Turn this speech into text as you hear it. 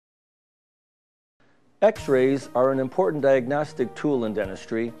X-rays are an important diagnostic tool in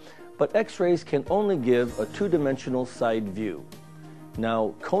dentistry, but X-rays can only give a two-dimensional side view.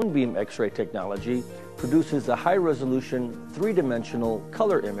 Now, cone beam X-ray technology produces a high-resolution, three-dimensional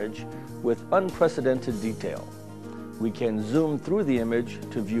color image with unprecedented detail. We can zoom through the image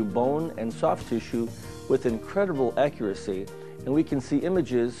to view bone and soft tissue with incredible accuracy, and we can see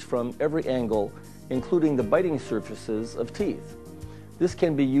images from every angle, including the biting surfaces of teeth. This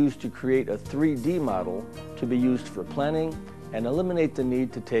can be used to create a 3D model to be used for planning and eliminate the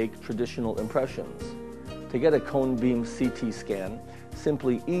need to take traditional impressions. To get a cone beam CT scan,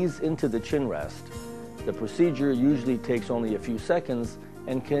 simply ease into the chin rest. The procedure usually takes only a few seconds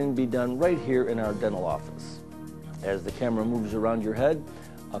and can be done right here in our dental office. As the camera moves around your head,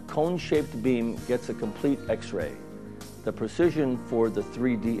 a cone-shaped beam gets a complete X-ray. The precision for the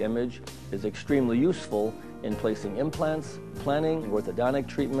 3D image is extremely useful in placing implants, planning orthodontic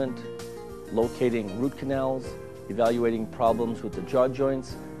treatment, locating root canals, evaluating problems with the jaw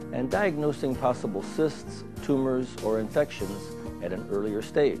joints, and diagnosing possible cysts, tumors, or infections at an earlier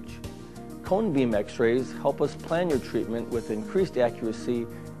stage. Cone beam X-rays help us plan your treatment with increased accuracy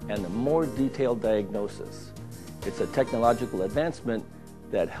and a more detailed diagnosis. It's a technological advancement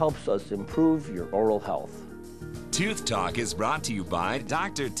that helps us improve your oral health. Tooth Talk is brought to you by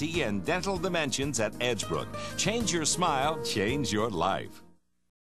Dr. T and Dental Dimensions at Edgebrook. Change your smile, change your life.